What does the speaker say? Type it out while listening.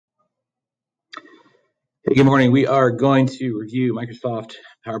Hey, good morning. We are going to review Microsoft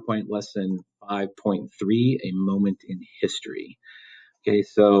PowerPoint lesson 5.3, A Moment in History. Okay,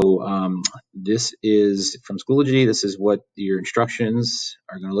 so this is from Schoology. This is what your instructions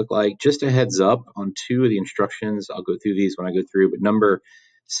are going to look like. Just a heads up on two of the instructions. I'll go through these when I go through, but number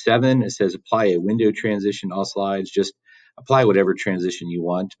 7, it says apply a window transition to all slides. Just apply whatever transition you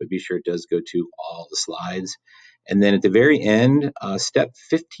want, but be sure it does go to all the slides. And then at the very end, step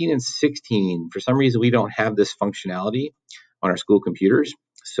 15 and 16, for some reason we don't have this functionality on our school computers.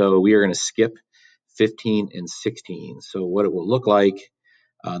 So we are going to skip 15 and 16. So what it will look like,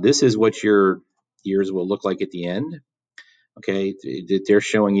 this is what your years will look like at the end. Okay, they're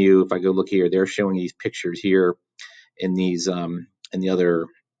showing you, if I go look here, they're showing these pictures here in these, in the other,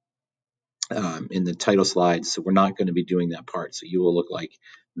 in the title slides. So we're not going to be doing that part. So you will look like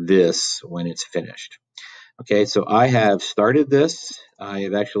this when it's finished. Okay, so I have started this. I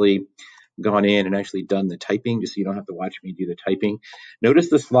have actually gone in and actually done the typing, just so you don't have to watch me do the typing.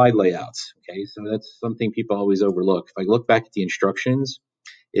 Notice the slide layouts. Okay, so that's something people always overlook. If I look back at the instructions,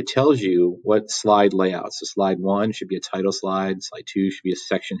 it tells you what slide layouts. So slide 1 should be a title slide. Slide 2 should be a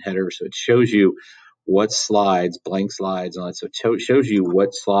section header. So it shows you what slides, blank slides, and all that. So it shows you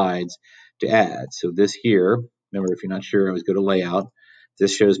what slides to add. So this here, remember, if you're not sure, I always go to layout.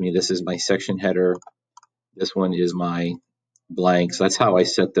 This shows me this is my section header. This one is my blank. So that's how I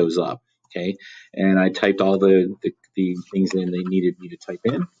set those up. Okay, and I typed all the things in they needed me to type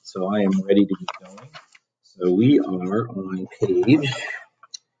in. So I am ready to get going. So we are on page.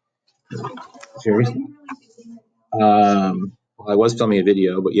 Seriously? Well, I was filming a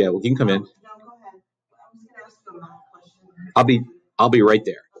video, but yeah, well, you can come in. I'll be right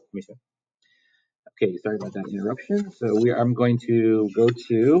there. Okay, sorry about that interruption. So I'm going to go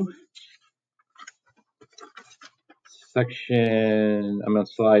to section. I'm on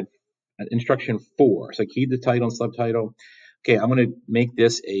slide instruction 4. So key the title and subtitle. Okay, I'm going to make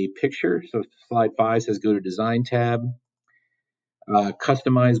this a picture. So slide 5 says go to design tab,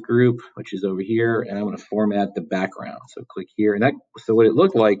 customize group, which is over here, and I'm going to format the background. So click here, and so what it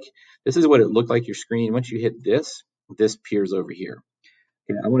looked like, this is what it looked like your screen. Once you hit this appears over here.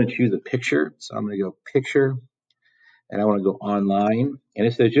 Okay, I want to choose a picture, so I'm going to go picture, and I want to go online, and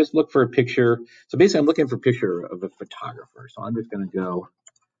it says just look for a picture. So basically, I'm looking for a picture of a photographer. So I'm just going to go.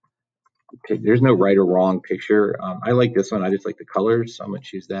 There's no right or wrong picture. I like this one. I just like the colors, so I'm going to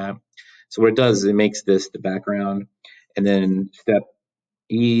choose that. So what it does is it makes this the background, and then step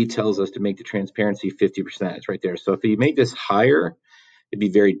E tells us to make the transparency 50%. It's right there. So if you make this higher, it'd be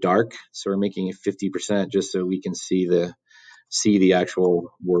very dark. So we're making it 50% just so we can see the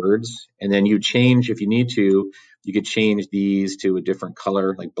actual words. And then you change, if you need to, you could change these to a different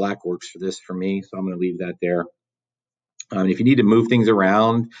color, like black works for this for me. So I'm going to leave that there. If you need to move things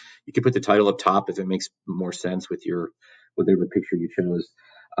around, you can put the title up top if it makes more sense with whatever picture you chose.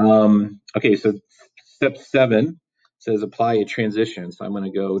 Okay, so step 7 says apply a transition. So I'm going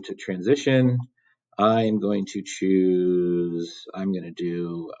to go to transition. I'm going to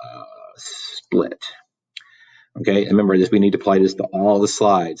do split. Okay, and remember this, we need to apply this to all the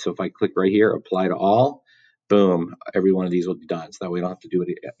slides. So if I click right here, apply to all, boom, every one of these will be done. So that way we don't have to do it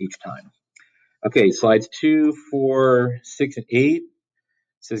each time. Okay, slides 2, 4, 6, and 8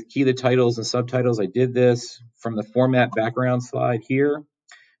 says key the titles and subtitles. I did this from the format background slide here.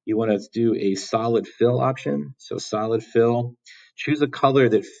 You want to do a solid fill option. So solid fill, choose a color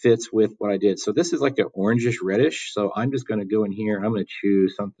that fits with what I did. So this is like an orangish reddish. So I'm just going to go in here and I'm going to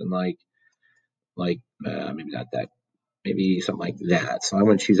choose something like maybe not that, maybe something like that. So I'm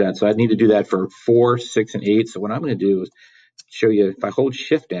going to choose that. So I need to do that for 4, 6, and 8. So what I'm going to do is show you, if I hold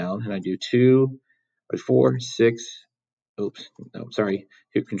shift down and I do 2, 4, 6, oops, no, sorry,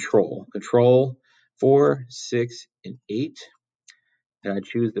 hit control 4, 6, and 8, and I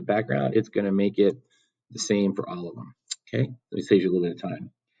choose the background, it's going to make it the same for all of them. Okay, let me save you a little bit of time.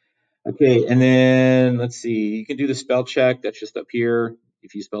 Okay, and then let's see, you can do the spell check. That's just up here.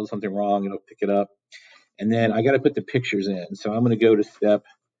 If you spelled something wrong, it'll pick it up. And then I got to put the pictures in. So I'm going to go to step,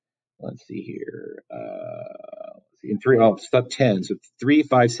 let's see here, step 10. So 3,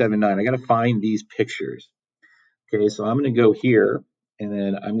 5, 7, 9. I got to find these pictures. Okay, so I'm going to go here, and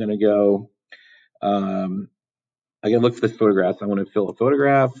then I'm going to go, I got to look for the photographs. I want to fill a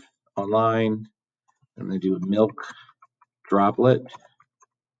photograph online. I'm going to do a milk droplet,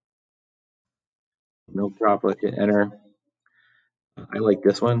 hit enter. I like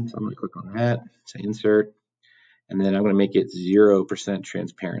this one, so I'm going to click on that, say insert, and then I'm going to make it 0%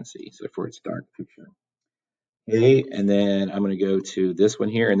 transparency, so for its dark picture. Okay, and then I'm going to go to this one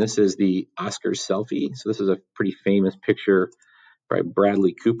here, and this is the Oscar selfie. So this is a pretty famous picture by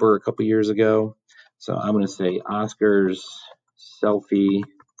Bradley Cooper a couple years ago. So I'm going to say Oscar's selfie.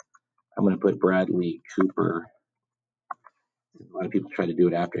 I'm going to put Bradley Cooper. A lot of people try to do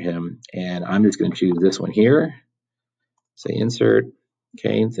it after him. And I'm just going to choose this one here. Say insert.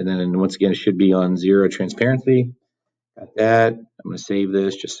 Okay. And then once again, it should be on 0 transparency. Got that. I'm going to save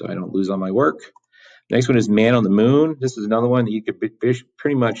this just so I don't lose all my work. Next one is Man on the Moon. This is another one that you could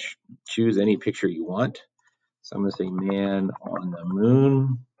pretty much choose any picture you want. So I'm going to say Man on the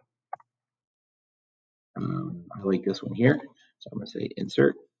Moon. I like this one here. So I'm going to say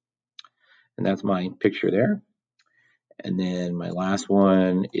insert. And that's my picture there. And then my last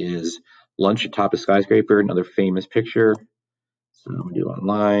one is Lunch atop a skyscraper, another famous picture. So I'm going to do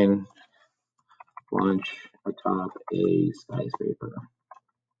online, lunch atop a skyscraper.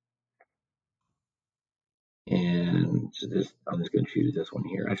 And so I'm just going to choose this one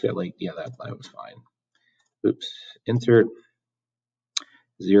here. Actually, that was fine. Oops, insert.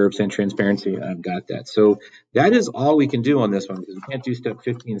 0% transparency. I've got that. So that is all we can do on this one because we can't do step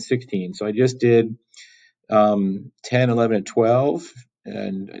 15 and 16. So I just did 10, 11, and 12.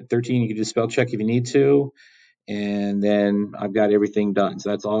 And 13, you can just spell check if you need to. And then I've got everything done. So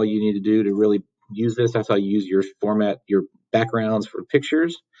that's all you need to do to really use this. That's how you use your format, your backgrounds for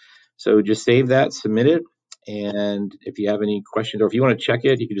pictures. So just save that, submit it. And if you have any questions or if you want to check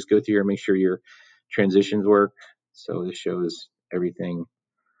it, you can just go through here and make sure your transitions work. So this shows everything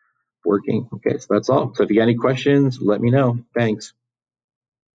working. Okay, so that's all. So if you got any questions, let me know. Thanks.